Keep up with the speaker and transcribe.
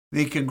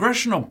The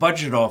Congressional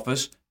Budget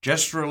Office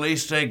just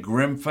released a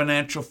grim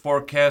financial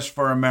forecast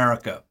for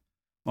America.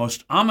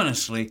 Most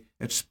ominously,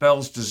 it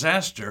spells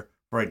disaster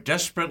for a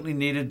desperately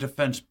needed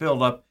defense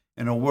buildup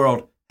in a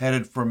world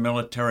headed for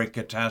military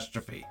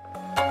catastrophe.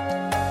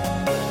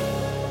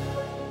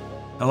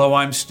 Hello,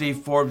 I'm Steve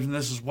Forbes, and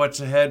this is What's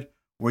Ahead,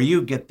 where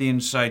you get the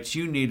insights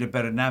you need to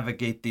better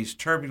navigate these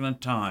turbulent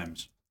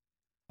times.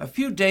 A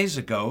few days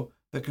ago,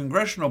 the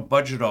Congressional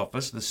Budget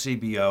Office, the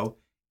CBO,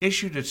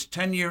 issued its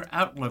 10-year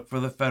outlook for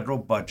the federal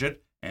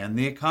budget and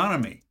the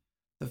economy.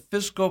 The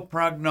fiscal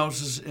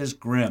prognosis is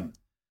grim.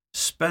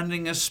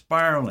 Spending is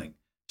spiraling,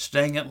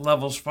 staying at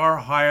levels far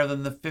higher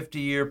than the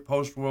 50-year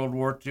post-World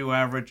War II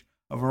average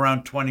of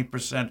around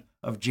 20%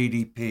 of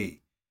GDP.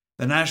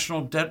 The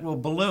national debt will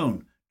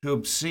balloon to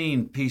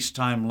obscene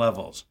peacetime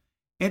levels.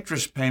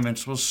 Interest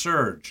payments will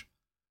surge.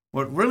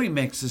 What really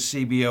makes the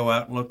CBO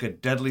outlook a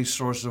deadly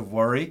source of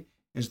worry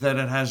is that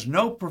it has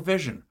no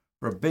provision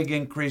for big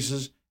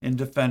increases in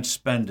defense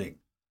spending.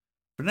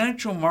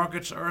 Financial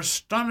markets are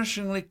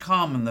astonishingly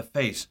calm in the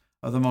face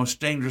of the most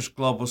dangerous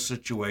global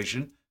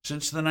situation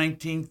since the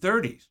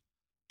 1930s.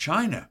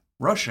 China,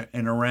 Russia,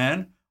 and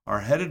Iran are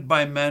headed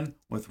by men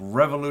with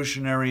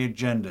revolutionary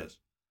agendas.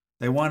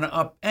 They want to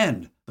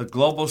upend the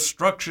global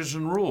structures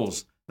and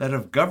rules that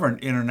have governed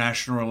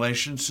international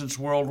relations since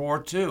World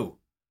War II.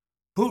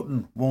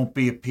 Putin won't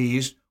be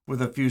appeased with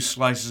a few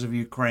slices of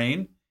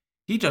Ukraine.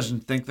 He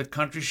doesn't think the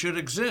country should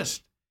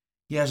exist.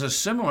 He has a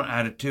similar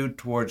attitude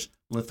towards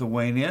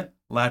Lithuania,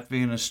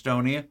 Latvia, and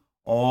Estonia,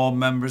 all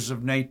members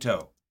of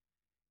NATO.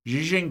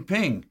 Xi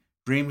Jinping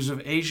dreams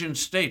of Asian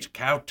states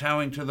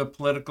kowtowing to the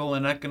political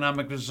and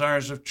economic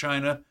desires of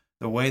China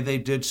the way they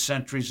did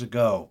centuries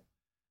ago.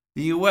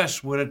 The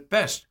U.S. would at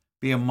best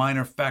be a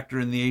minor factor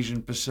in the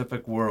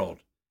Asian-Pacific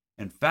world.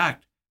 In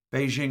fact,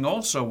 Beijing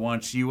also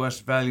wants U.S.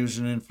 values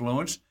and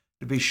influence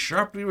to be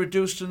sharply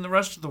reduced in the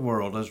rest of the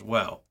world as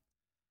well.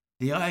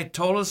 The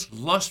Ayatollahs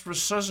lust for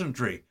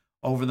suzerainty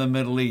over the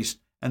Middle East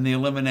and the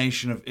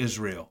elimination of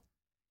Israel.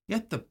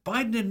 Yet the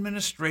Biden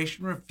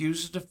administration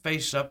refuses to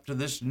face up to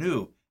this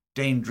new,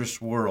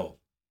 dangerous world.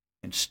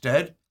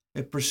 Instead,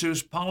 it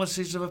pursues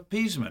policies of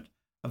appeasement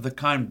of the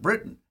kind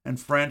Britain and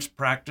France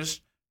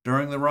practiced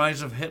during the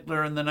rise of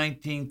Hitler in the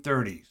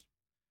 1930s.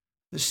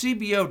 The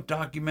CBO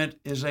document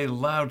is a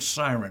loud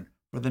siren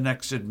for the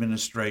next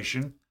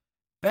administration.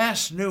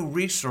 Vast new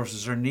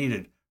resources are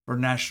needed for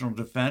national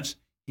defense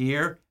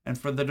here and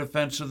for the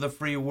defense of the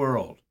free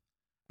world.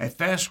 A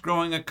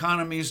fast-growing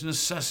economy is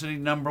necessity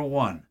number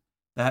one.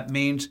 That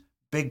means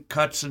big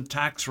cuts in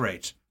tax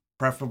rates,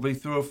 preferably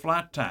through a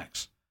flat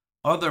tax.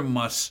 Other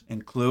musts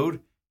include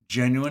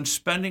genuine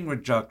spending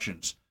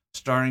reductions,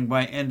 starting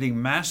by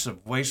ending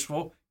massive,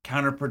 wasteful,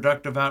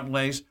 counterproductive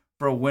outlays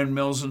for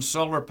windmills and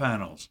solar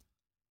panels.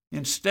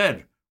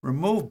 Instead,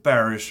 remove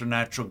barriers for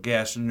natural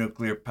gas and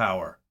nuclear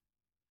power.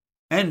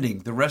 Ending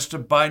the rest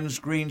of Biden's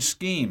green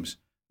schemes.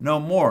 No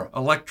more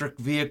electric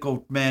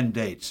vehicle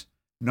mandates.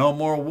 No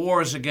more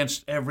wars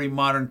against every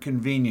modern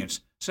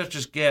convenience, such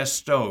as gas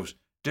stoves,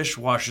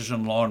 dishwashers,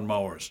 and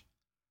lawnmowers.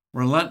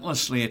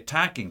 Relentlessly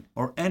attacking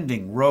or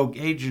ending rogue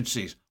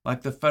agencies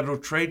like the Federal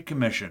Trade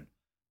Commission,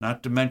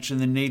 not to mention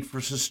the need for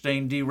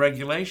sustained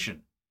deregulation.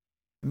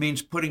 It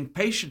means putting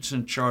patients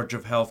in charge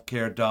of health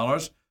care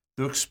dollars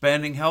through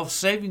expanding health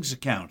savings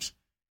accounts,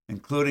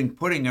 including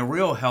putting a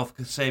real health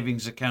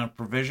savings account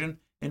provision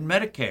in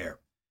Medicare.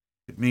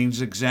 It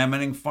means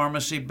examining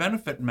pharmacy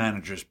benefit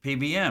managers,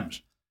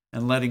 PBMs,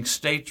 and letting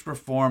states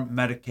reform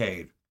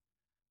Medicaid.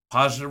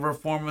 Positive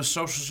reform of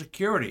Social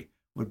Security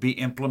would be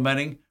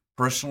implementing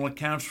personal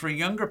accounts for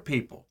younger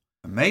people.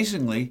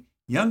 Amazingly,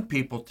 young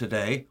people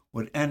today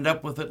would end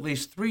up with at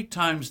least 3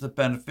 times the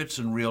benefits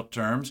in real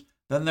terms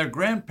than their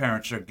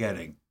grandparents are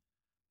getting.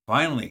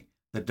 Finally,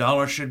 the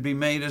dollar should be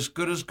made as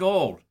good as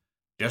gold,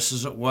 just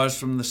as it was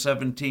from the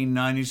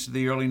 1790s to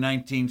the early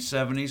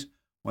 1970s,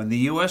 when the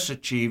U.S.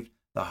 achieved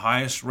the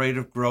highest rate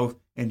of growth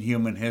in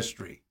human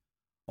history.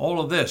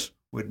 All of this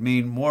would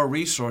mean more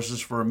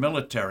resources for a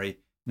military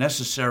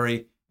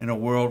necessary in a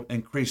world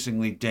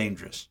increasingly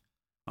dangerous.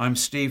 I'm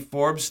Steve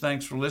Forbes.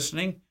 Thanks for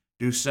listening.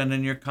 Do send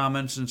in your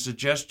comments and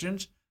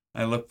suggestions.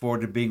 I look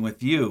forward to being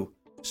with you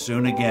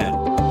soon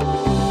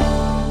again.